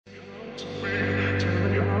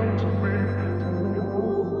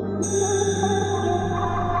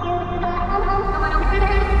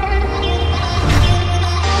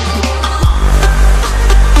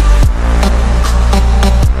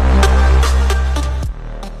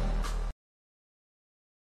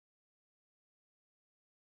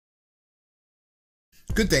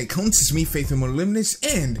Good day, cunts, it's me, Faith and Moliminous,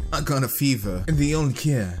 and I got a fever. And the only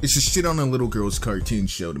care is to shit on a little girl's cartoon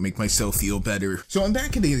show to make myself feel better. So I'm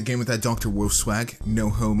back again with that Dr. Wolf swag, no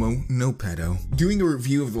homo, no pedo, doing a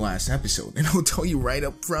review of the last episode, and I'll tell you right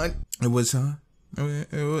up front, it was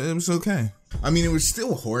okay. I mean, it was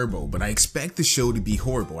still horrible, but I expect the show to be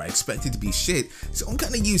horrible, I expect it to be shit, so I'm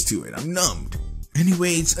kinda used to it, I'm numbed.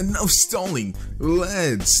 Anyways, enough stalling.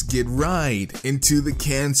 Let's get right into the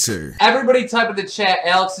cancer. Everybody type in the chat,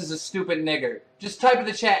 Alex is a stupid nigger. Just type in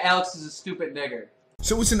the chat, Alex is a stupid nigger.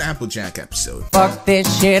 So it's an Applejack episode. Fuck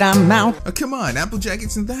this shit, I'm out. Oh, come on, Applejack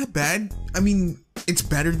isn't that bad. I mean, it's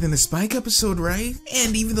better than a Spike episode, right?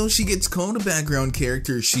 And even though she gets called a background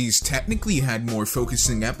character, she's technically had more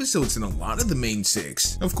focusing episodes than a lot of the main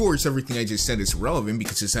six. Of course, everything I just said is relevant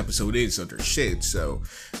because this episode is utter shit, so,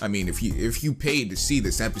 I mean, if you paid to see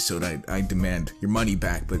this episode, I demand your money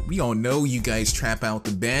back, but we all know you guys trap out the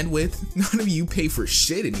bandwidth. None of you pay for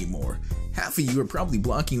shit anymore. Half of you are probably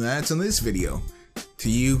blocking ads on this video. To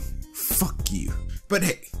you, fuck you. But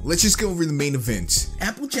hey, let's just go over the main events.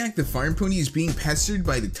 Applejack the farm pony is being pestered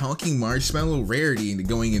by the talking marshmallow Rarity into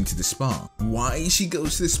going into the spa. Why she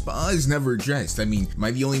goes to the spa is never addressed. I mean, am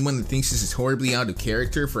I the only one that thinks this is horribly out of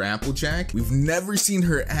character for Applejack? We've never seen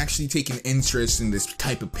her actually take an interest in this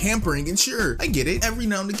type of pampering, and sure, I get it. Every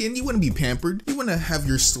now and again, you want to be pampered. You want to have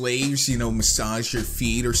your slaves, you know, massage your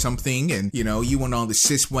feet or something, and, you know, you want all the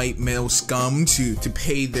cis white male scum to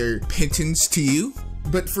pay their pittance to you.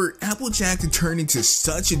 But for Applejack to turn into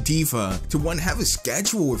such a diva, to one, have a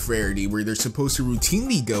schedule with Rarity where they're supposed to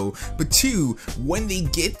routinely go, but two, when they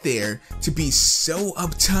get there, to be so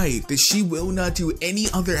uptight that she will not do any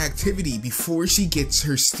other activity before she gets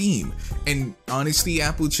her steam. And honestly,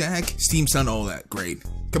 Applejack, steam's not all that great.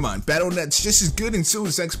 Come on, Battle.net's just as good, and so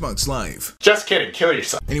is Xbox Live. Just kidding, kill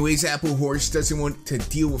yourself. Anyways, Apple Horse doesn't want to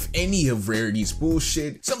deal with any of Rarity's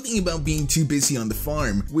bullshit. Something about being too busy on the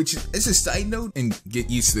farm, which, as a side note, and get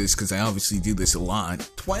used to this because I obviously do this a lot,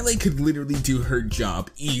 Twilight could literally do her job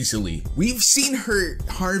easily. We've seen her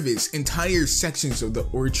harvest entire sections of the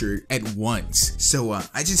orchard at once. So,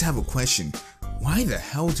 I just have a question. Why the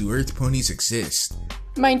hell do Earth ponies exist?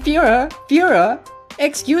 Mein Führer.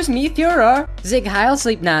 Excuse me, Führer. Zig Heil,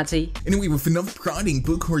 sleep Nazi. Anyway, with enough prodding,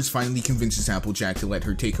 Book Horse finally convinces Applejack to let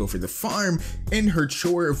her take over the farm and her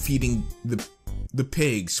chore of feeding the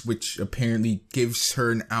pigs, which apparently gives her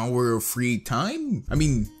an hour of free time? I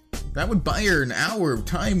mean, that would buy her an hour of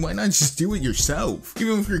time, why not just do it yourself?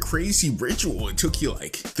 Even with her crazy ritual, it took you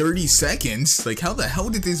like 30 seconds. Like, how the hell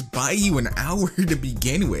did this buy you an hour to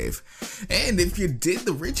begin with? And if you did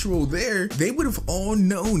the ritual there, they would have all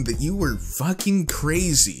known that you were fucking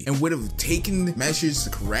crazy and would have taken measures to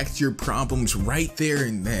correct your problems right there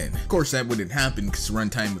and then. Of course, that wouldn't happen because the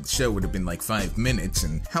runtime of the show would have been like 5 minutes,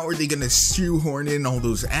 and how are they gonna shoehorn in all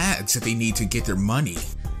those ads that they need to get their money?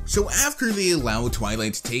 So after they allow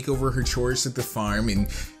Twilight to take over her chores at the farm, and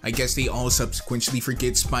I guess they all subsequently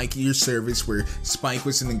forget Spike at your service, where Spike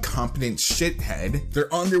was an incompetent shithead,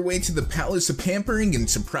 they're on their way to the Palace of Pampering, and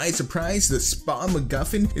surprise surprise, the spa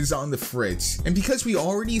MacGuffin is on the fritz. And because we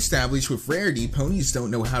already established with Rarity, ponies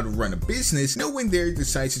don't know how to run a business, no one there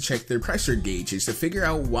decides to check their pressure gauges to figure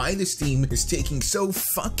out why the steam is taking so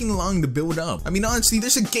fucking long to build up. I mean, honestly,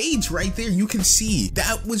 there's a gauge right there, you can see.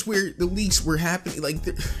 That was where the leaks were happening, like,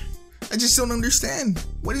 I just don't understand.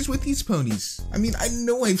 What is with these ponies? I mean, I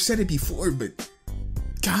know I've said it before, but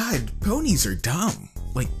God, ponies are dumb.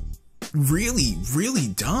 Like, really, really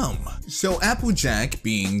dumb. So Applejack,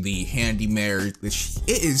 being the handy mare that she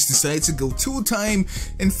is, decides to go tool time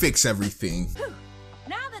and fix everything.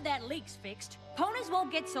 Now that leak's fixed, ponies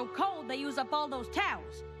won't get so cold they use up all those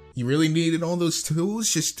towels. You really needed all those tools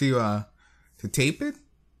just to tape it?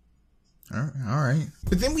 Alright.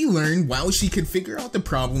 But then we learn while she could figure out the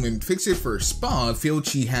problem and fix it for a spa, a field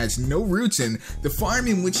she has no roots in, the farm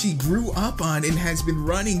in which she grew up on and has been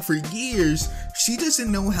running for years, she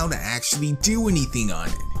doesn't know how to actually do anything on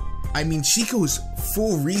it. I mean, she goes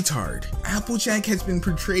full retard. Applejack has been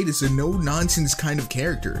portrayed as a no-nonsense kind of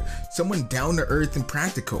character, someone down-to-earth and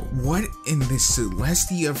practical. What in this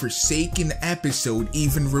Celestia Forsaken episode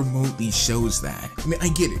even remotely shows that? I mean, I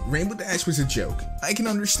get it, Rainbow Dash was a joke. I can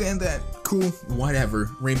understand that. Cool, whatever.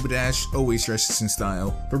 Rainbow Dash always dresses in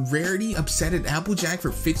style. But Rarity upset at Applejack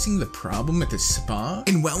for fixing the problem at the spa?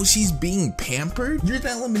 And while she's being pampered? You're the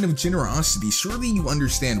element of generosity. Surely you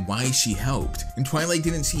understand why she helped. And Twilight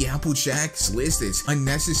didn't see Applejack's list as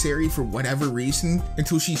unnecessary for whatever reason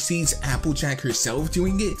until she sees Applejack herself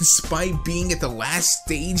doing it, despite being at the last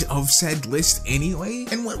stage of said list anyway?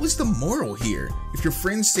 And what was the moral here? If your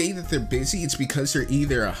friends say that they're busy, it's because they're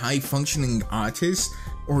either a high-functioning autist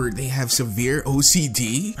or they have severe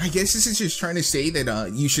OCD? I guess this is just trying to say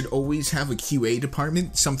that you should always have a QA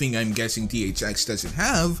department, something I'm guessing DHX doesn't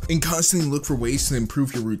have, and constantly look for ways to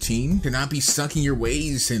improve your routine, to not be stuck in your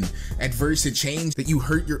ways and adverse to change that you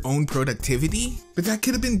hurt your own productivity. But that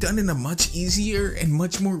could have been done in a much easier and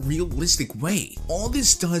much more realistic way. All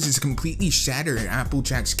this does is completely shatter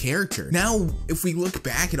Applejack's character. Now, if we look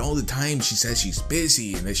back at all the times she says she's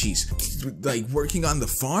busy and that she's like working on the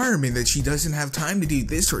farm and that she doesn't have time to do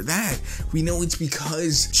this or that, we know it's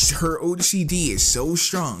because her OCD is so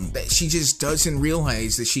strong that she just doesn't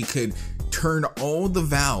realize that she could turn all the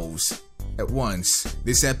valves at once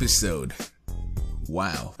this episode.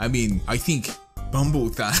 Wow. I mean, I think Bumble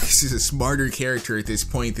Thighs is a smarter character at this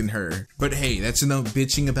point than her. But hey, that's enough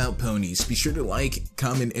bitching about ponies. Be sure to like,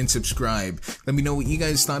 comment, and subscribe. Let me know what you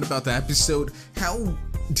guys thought about the episode. How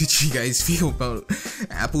did you guys feel about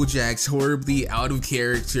Applejack's horribly out of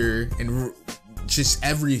character and just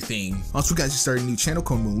everything? Also, guys, I started a new channel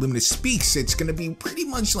called Moliminous Speaks. It's gonna be pretty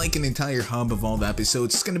much like an entire hub of all the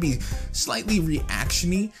episodes. It's gonna be slightly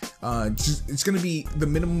reaction-y. It's gonna be the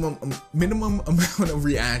minimum amount of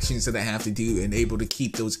reactions that I have to do and able to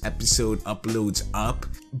keep those episode uploads up.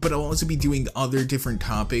 But I'll also be doing other different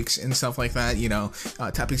topics and stuff like that, you know,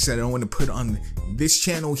 topics that I don't want to put on this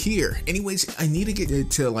channel here. Anyways, I need to get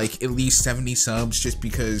it to like at least 70 subs just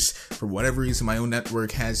because for whatever reason my own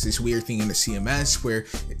network has this weird thing in the CMS where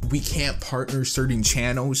we can't partner certain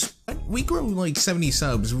channels. We grow like 70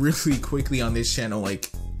 subs really quickly on this channel, like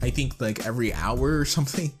I think like every hour or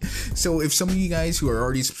something. So if some of you guys who are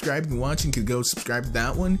already subscribed and watching could go subscribe to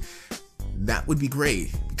that one, that would be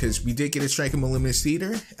great, because we did get a strike in Moliminous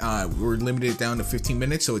Theater. We're limited down to 15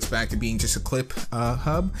 minutes, so it's back to being just a clip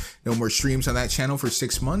hub. No more streams on that channel for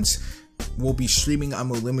 6 months. We'll be streaming on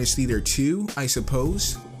Moliminous Theater 2, I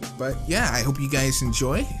suppose. But yeah, I hope you guys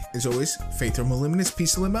enjoy. As always, Faith or Moliminous,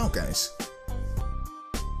 peace to live out, guys.